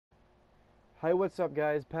Hi, what's up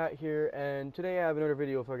guys? Pat here, and today I have another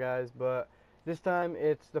video for guys, but this time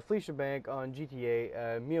it's the Flecia Bank on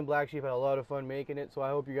GTA. Me and Black Sheep had a lot of fun making it, so I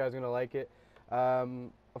hope you guys are going to like it.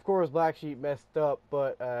 Of course, Black Sheep messed up,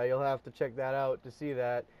 but you'll have to check that out to see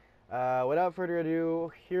that. Without further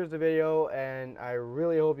ado, here's the video, and I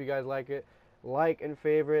really hope you guys like it. Like and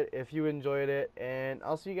favorite if you enjoyed it, and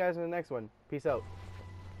I'll see you guys in the next one. Peace out.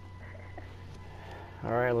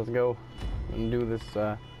 Alright, let's go and do this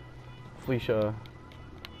Flecia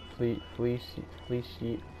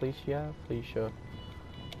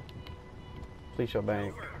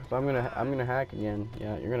Bank. So I'm gonna hack again.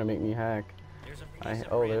 Yeah, you're gonna make me hack.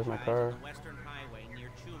 Oh, there's my car.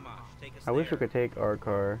 I wish we could take our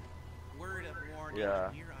car.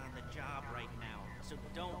 Yeah.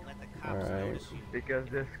 Alright. Because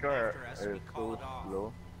this car is so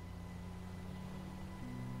slow.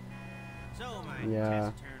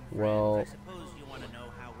 Yeah. Well,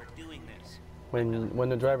 when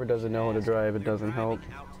the driver doesn't know how to drive, it doesn't help.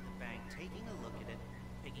 Taking a look at it,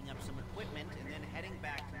 picking up some equipment, and then heading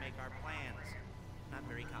back to make our plans. Not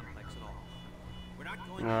very complex at all. We're not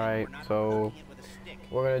going. Alright, so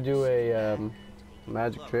we're gonna do a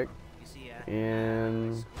magic trick.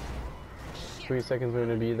 In 3 seconds, we're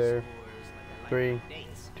gonna be there. 3,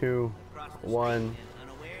 2, 1.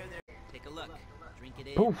 Take a look. Drink it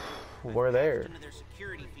in. Poof! We're there.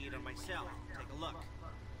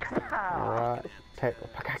 Right.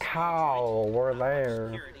 Pack-a-cow, we're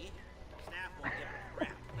there.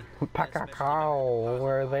 Pack-a-cow,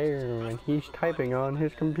 we're there. And he's typing on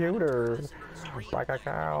his computer.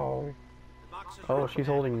 Pack-a-cow. Oh, she's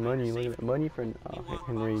holding money. Look at that. Money for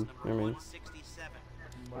Henry. I mean,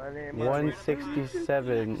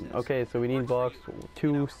 167. Okay, so we need box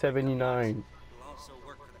 279.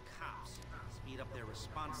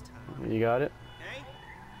 You got it?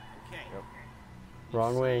 Yep.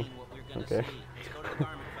 Wrong way. Okay.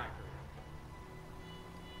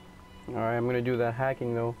 Alright, I'm gonna do that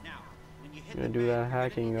hacking though. I'm gonna do that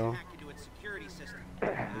hacking though.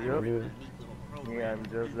 Yep. Yeah, I'm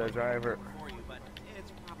just the driver.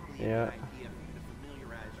 Yeah.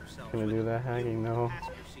 Gonna do that hacking though.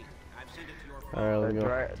 Alright, let's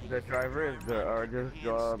go. The driver is the hardest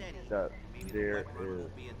job that there is.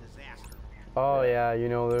 Oh yeah, you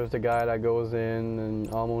know, there's the guy that goes in and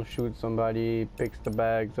almost shoots somebody, picks the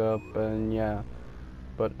bags up, and yeah.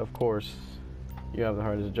 But of course, you have the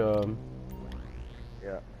hardest job.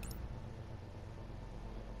 Yeah.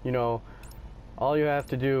 You know, all you have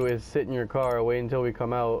to do is sit in your car, wait until we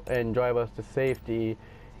come out, and drive us to safety.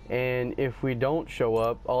 And if we don't show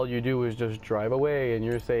up, all you do is just drive away and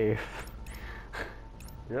you're safe.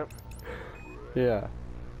 Yep. Yeah.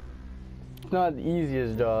 It's not the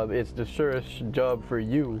easiest job, it's the surest job for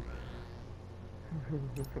you.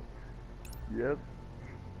 Yep.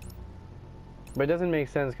 But it doesn't make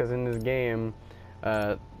sense because in this game,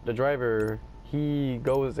 the driver, he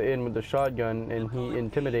goes in with the shotgun and he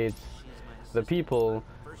intimidates the people.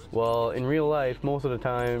 Well, in real life, most of the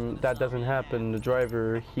time, that doesn't happen. The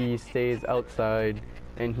driver, he stays outside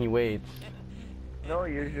and he waits. No,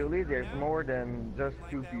 usually there's more than just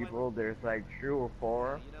 2 people. There's like 3 or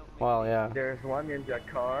 4. Wow, yeah. There's one in the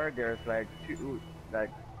car. There's like two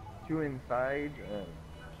inside.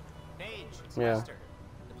 Paige, it's Yeah. Lester.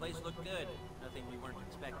 The place looked good. Nothing we weren't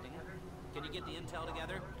expecting. Can you get the intel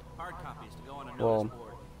together? Hard copies to go on a notice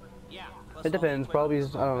board. Yeah. It depends. Probably, I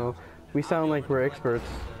don't know. We sound like we're experts.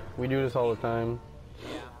 We do this all the time.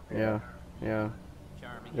 Yeah.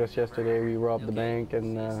 Charming. Just yesterday we robbed the bank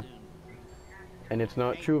and it's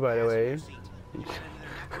not true, by the way.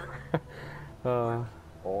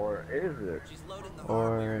 Or is it?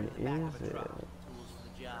 Or is it? Tools for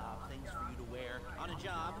the job, things for you to wear. On a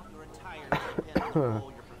job, your attire depends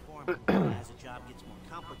on your performance. As a job gets more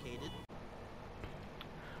complicated.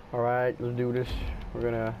 Alright, let's do this. We're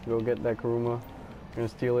gonna go get that Kuruma. We're gonna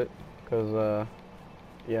steal it, cause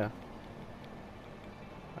yeah.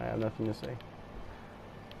 I have nothing to say.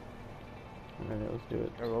 Alright, let's do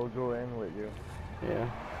it. I will go in with you. Yeah.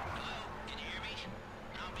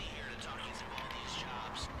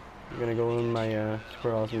 I'm gonna go in my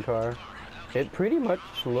super awesome car. It pretty much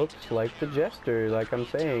looks like the Jester, like I'm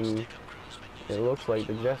saying. It looks like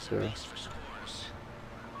the Jester.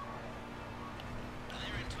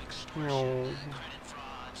 Wow.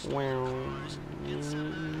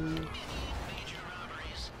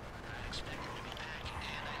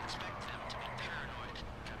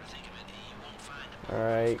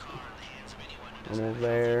 Alright. Almost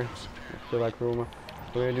there. Still like Kuruma.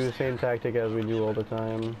 We're gonna do the same tactic as we do all the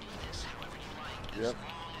time. Yep.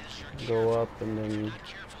 Go up and then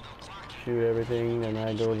shoot everything, and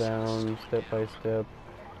I go down step by step.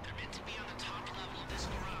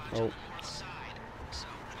 Oh.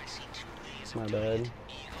 My bad.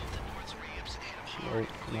 Oh,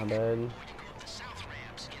 my bad.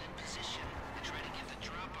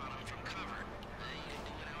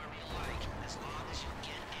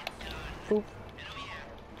 Oop.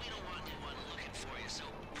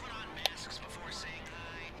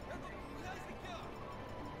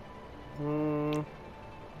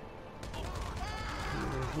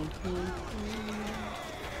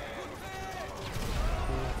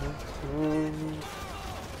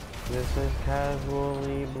 This is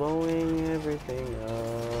casually blowing everything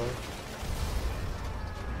up.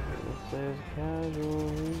 This is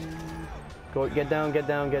casually. Go, get down, get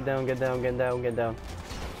down, get down, get down, get down, get down.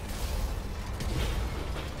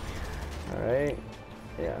 Alright.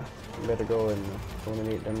 Yeah. You better go and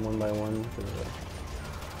eliminate them one by one.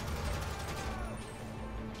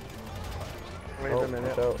 Wait a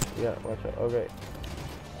minute. Watch out. Yeah, watch out. Okay.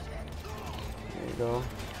 There you go.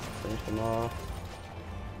 Finish them off.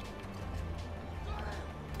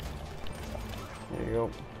 There you go.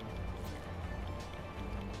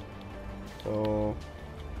 So.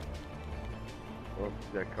 Well,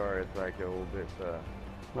 that car is like a little bit.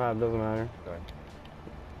 Nah, it doesn't matter. Sorry.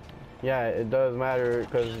 Yeah, it does matter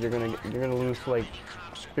because you're gonna lose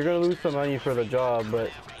some money for the job,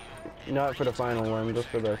 but not for the final one, just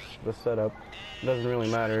for the setup. It doesn't really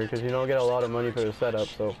matter because you don't get a lot of money for the setup,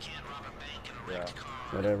 so Yeah.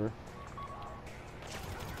 whatever.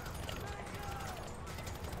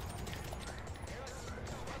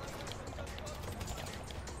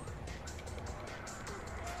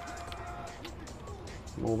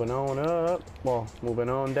 Moving on up. Well, moving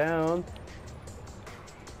on down.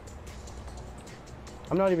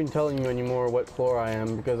 I'm not even telling you anymore what floor I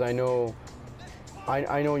am because I know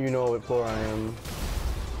you know what floor I am.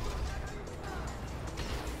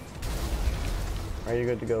 Are you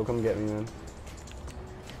good to go? Come get me, man.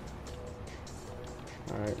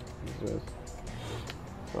 Alright, let's do this.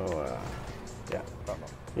 So, yeah.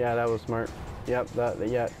 Yeah, that was smart. Yep,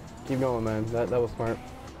 yeah. Keep going, man. That was smart.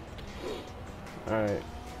 Alright.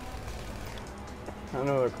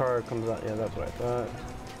 Another car comes out. Yeah, that's what I thought.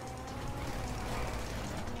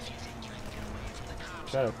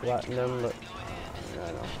 Try to flatten them, but yeah,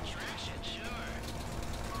 I know.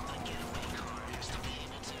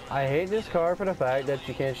 I hate this car for the fact that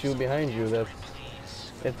you can't shoot behind you.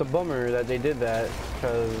 It's a bummer that they did that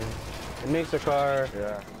because it makes the car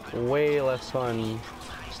way less fun.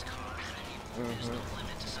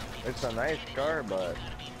 It's a nice car, but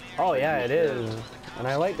oh yeah, it is, and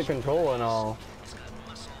I like the control and all.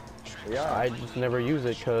 yeah, I just never use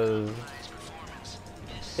it because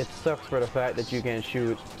it sucks for the fact that you can't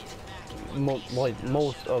shoot like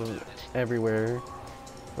most of everywhere.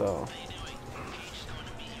 So.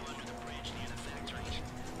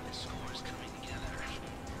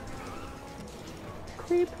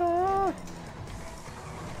 Creeper!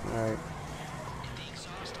 Alright.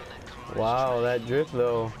 Wow, that drift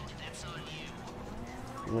though.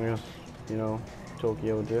 I'm gonna, you know,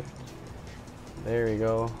 Tokyo drift. There we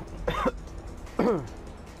go.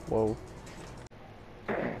 Whoa.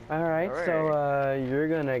 Alright, so you're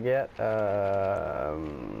gonna get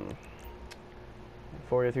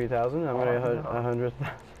 43,000. I'm gonna 100,000.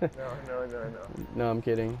 No. No, I'm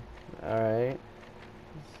kidding. Alright.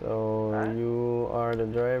 So you are the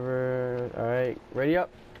driver. Alright, ready up.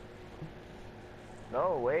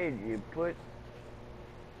 No, wait, you put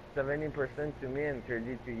 70% to me and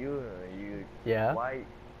 30 to you. Yeah. Why?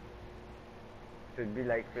 Should be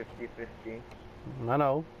like 50-50. I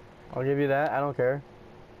know. I'll give you that. I don't care.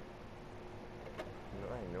 No,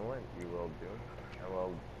 I know what you will do. I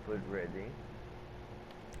will put ready.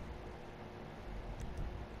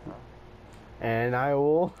 And I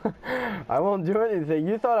will. I won't do anything.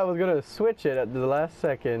 You thought I was gonna switch it at the last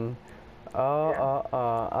second.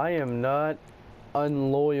 I am not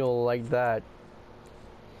unloyal like that.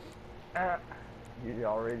 You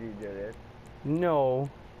already did it. No.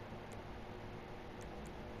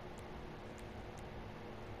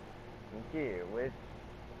 Okay, which?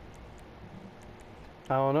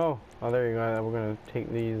 I don't know. Oh, there you go. We're gonna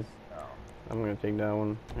take these. Oh. I'm gonna take that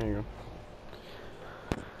one. There you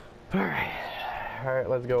go. Alright. Alright,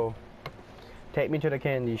 let's go. Take me to the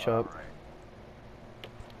candy shop. Right.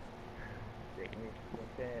 Take me to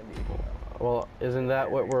the candy shop. Well, isn't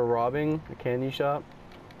that what we're robbing? The candy shop?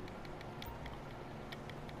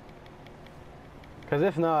 Because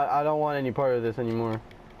if not, I don't want any part of this anymore.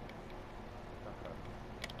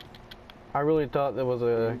 I really thought there was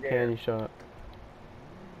a candy shop.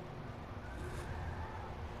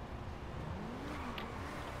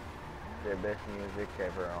 The best music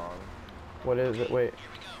ever on. What is it? Wait.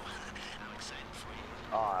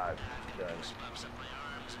 Ah, done.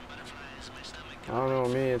 I don't know,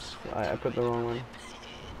 me, it's, I put the wrong one.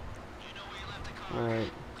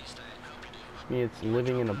 Alright. Me, it's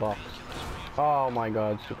living in a box. Oh my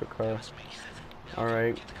god, supercar.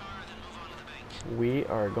 Alright. We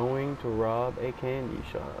are going to rob a candy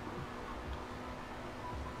shop.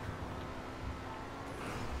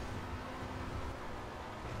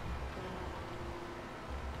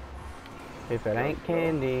 If it ain't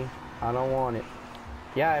candy, I don't want it.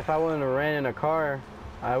 Yeah, if I wouldn't have ran in a car,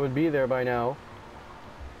 I would be there by now.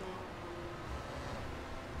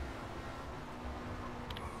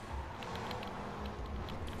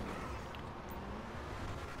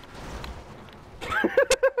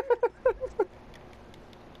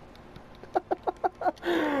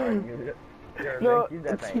 No,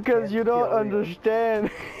 it's because you don't understand.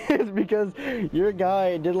 It's because your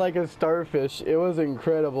guy did like a starfish. It was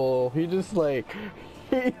incredible. He just like,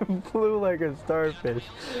 he flew like a starfish.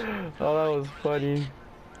 Oh, that was funny.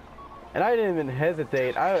 And I didn't even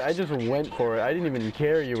hesitate. I just went for it. I didn't even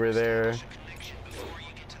care you were there.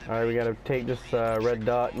 Alright, we gotta take this red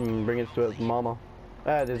dot and bring it to his mama.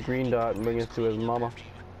 This green dot and bring it to his mama.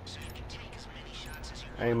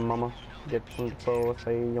 Hey mama, get some photos,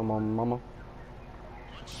 say your mama.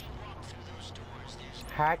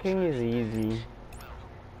 Hacking is easy.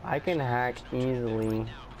 I can hack easily.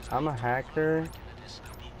 I'm a hacker.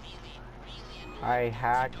 I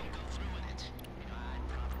hack.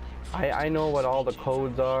 I know what all the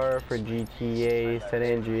codes are for GTA San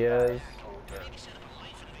Andreas.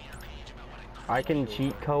 I can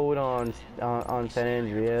cheat code on San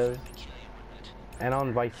Andreas and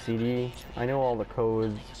on Vice City. I know all the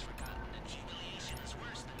codes.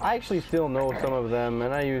 I actually still know some of them,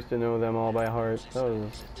 and I used to know them all by heart. That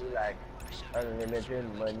was like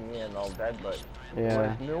unlimited money and all that, but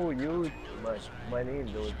yeah. there's no use much money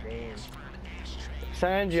in those games.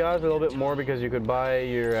 San Andreas a little bit more because you could buy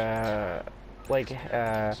your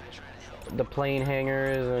the plane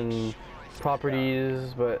hangars and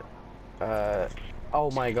properties, but oh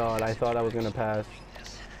my god, I thought I was gonna pass.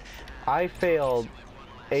 I failed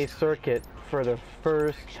a circuit for the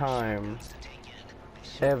first time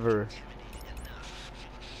ever.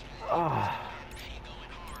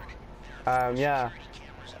 Yeah,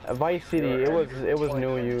 Vice City, it was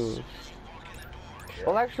no use.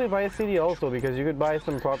 Well, actually Vice City also, because you could buy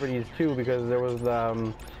some properties too, because there was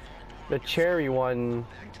the cherry one,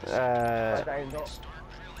 But I know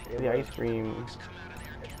the ice cream.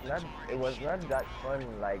 it was not that fun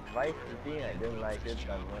like Vice City. I didn't like it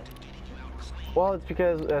that much. Well, it's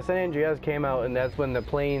because San Andreas came out, and that's when the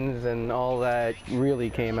planes and all that really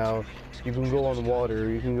came out. You can go on water,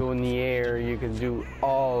 you can go in the air, you can do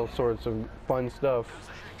all sorts of fun stuff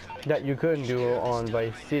that you couldn't do on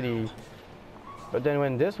Vice City. But then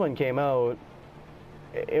when this one came out,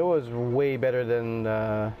 it was way better than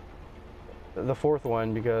the fourth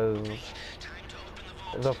one, because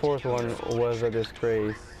the fourth one was a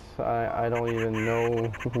disgrace. I don't even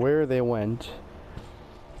know where they went.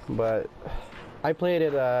 But I played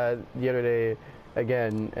it the other day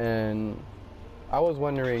again, and I was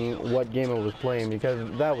wondering what game I was playing,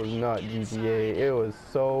 because that was not GTA. It was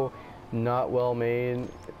so not well made.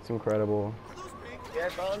 It's incredible.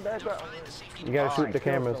 You gotta shoot the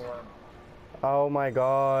cameras. Oh my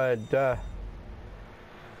god.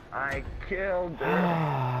 I killed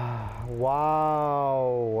her.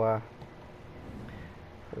 Wow.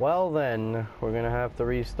 Well then, we're gonna have to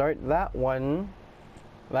restart that one.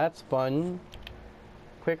 That's fun.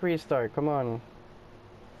 Quick restart, come on.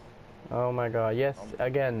 Oh my god, yes,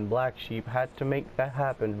 again, Black Sheep had to make that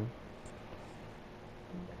happen.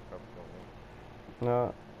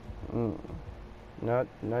 No. No, no,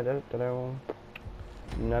 no, no, no.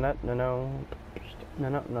 No, no, no, no. No,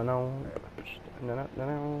 no, no, no. No, no, no,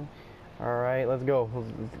 no. Alright, let's go.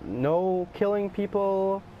 No killing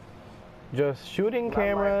people. Just shooting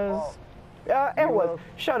cameras. It was.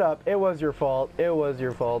 Shut up. It was your fault. It was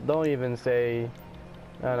your fault. Don't even say.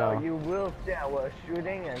 I know. You will say I was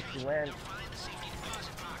shooting and she went.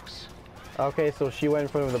 Okay, so she went in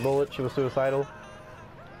front of the bullet. She was suicidal.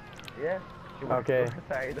 Yeah. She was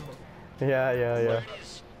suicidal. Yeah.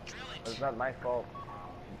 It's not my fault.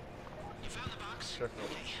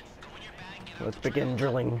 Let's begin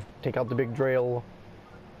drilling. Take out the big drill.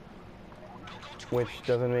 Which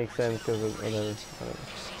doesn't make sense because of whatever.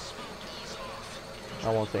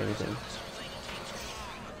 I won't say anything.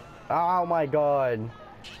 Oh my god.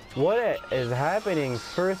 What is happening?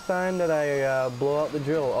 First time that I blow out the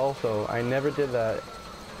drill also. I never did that.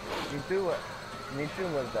 Me too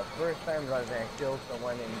was the first time that I killed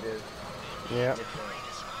someone in this. Yeah.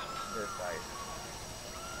 This side.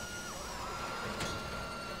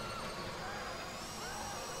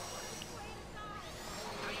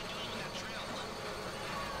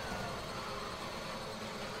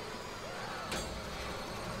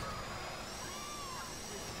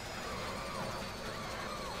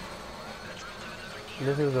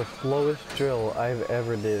 This is the slowest drill I've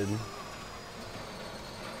ever did.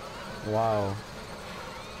 Wow.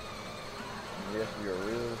 Yes, you're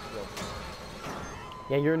really slow.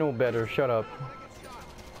 Yeah, you're no better. Shut up.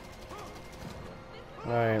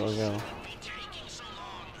 Alright, let's go.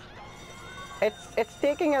 It's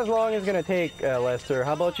taking as long as it's gonna take, Lester.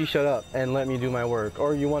 How about you shut up and let me do my work?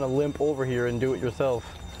 Or you want to limp over here and do it yourself?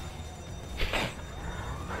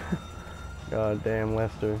 God damn,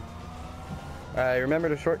 Lester. Remember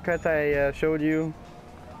the shortcuts I showed you?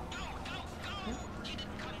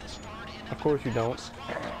 Of course you don't.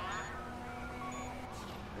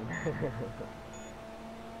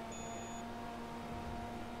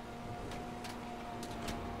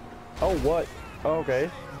 Oh, what? Okay.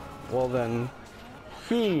 Well then,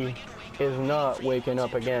 he is not waking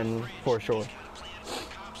up again for sure.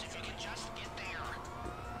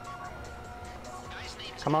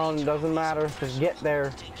 Come on, doesn't matter. Just get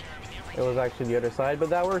there. It was actually the other side, but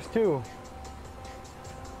that works too.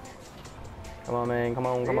 Come on, man. Come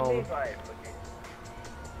on, come on.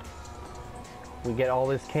 We get all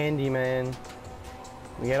this candy, man.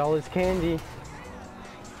 We get all this candy.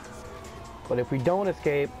 But if we don't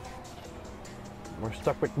escape, we're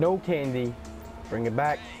stuck with no candy. Bring it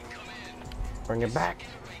back. Bring it back.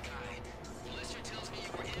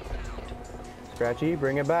 Scratchy,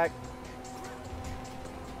 bring it back.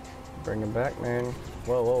 Bring it back, man.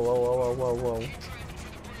 Whoa, whoa, whoa, whoa, whoa, whoa,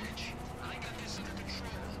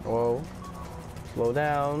 whoa. Whoa. Slow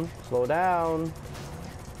down. Slow down.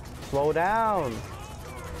 Slow down.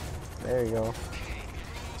 There you go.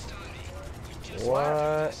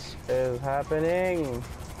 What is happening?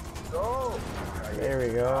 Go. There we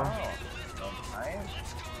go.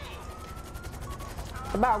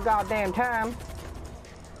 It's about goddamn time.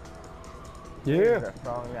 Yeah. The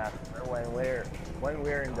song that when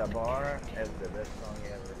we're in the bar, it's the best song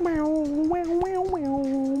ever. Meow, meow, meow,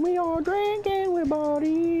 meow. We are drinking with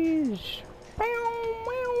buddies. Meow,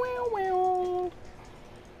 meow, meow, meow.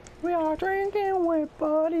 We are drinking with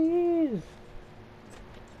buddies.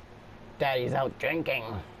 Daddy's out drinking.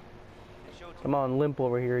 Come on, limp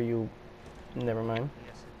over here, you. Never mind.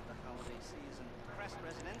 Yes, the holiday season. Crest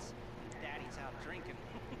residents, Daddy's out drinking.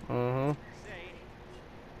 Mm-hmm.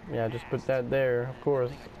 Say, Yeah, just put that there, of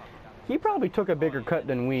course. He probably took a bigger cut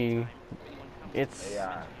than we. It's...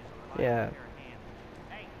 Yeah. Yeah.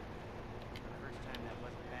 hey, the first time that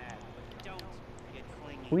wasn't bad, but don't get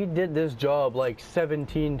clingy. We did this job like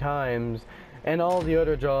 17 times, and all the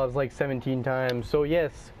other jobs like 17 times, so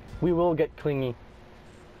yes, we will get clingy.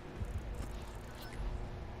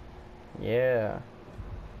 Yeah.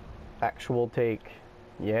 Actual take.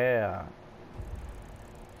 Yeah.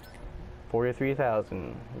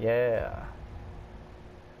 43,000. Yeah.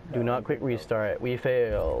 Do not quick restart. We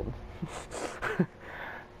failed.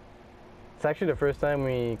 It's actually the first time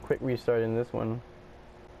we quick restart in this one.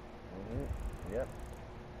 Yep.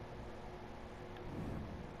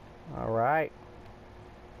 All right.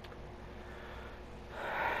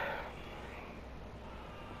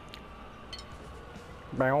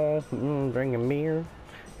 Drinking beer.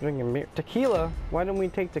 Drinking beer. Tequila? Why don't we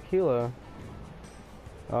take tequila?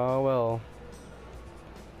 Oh well.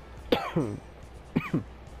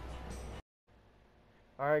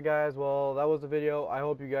 Alright guys, well that was the video. I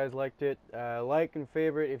hope you guys liked it. Like and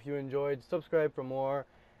favorite if you enjoyed. Subscribe for more.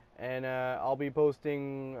 And I'll be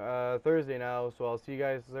posting Thursday now, so I'll see you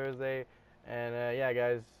guys Thursday. And yeah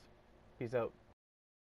guys, peace out.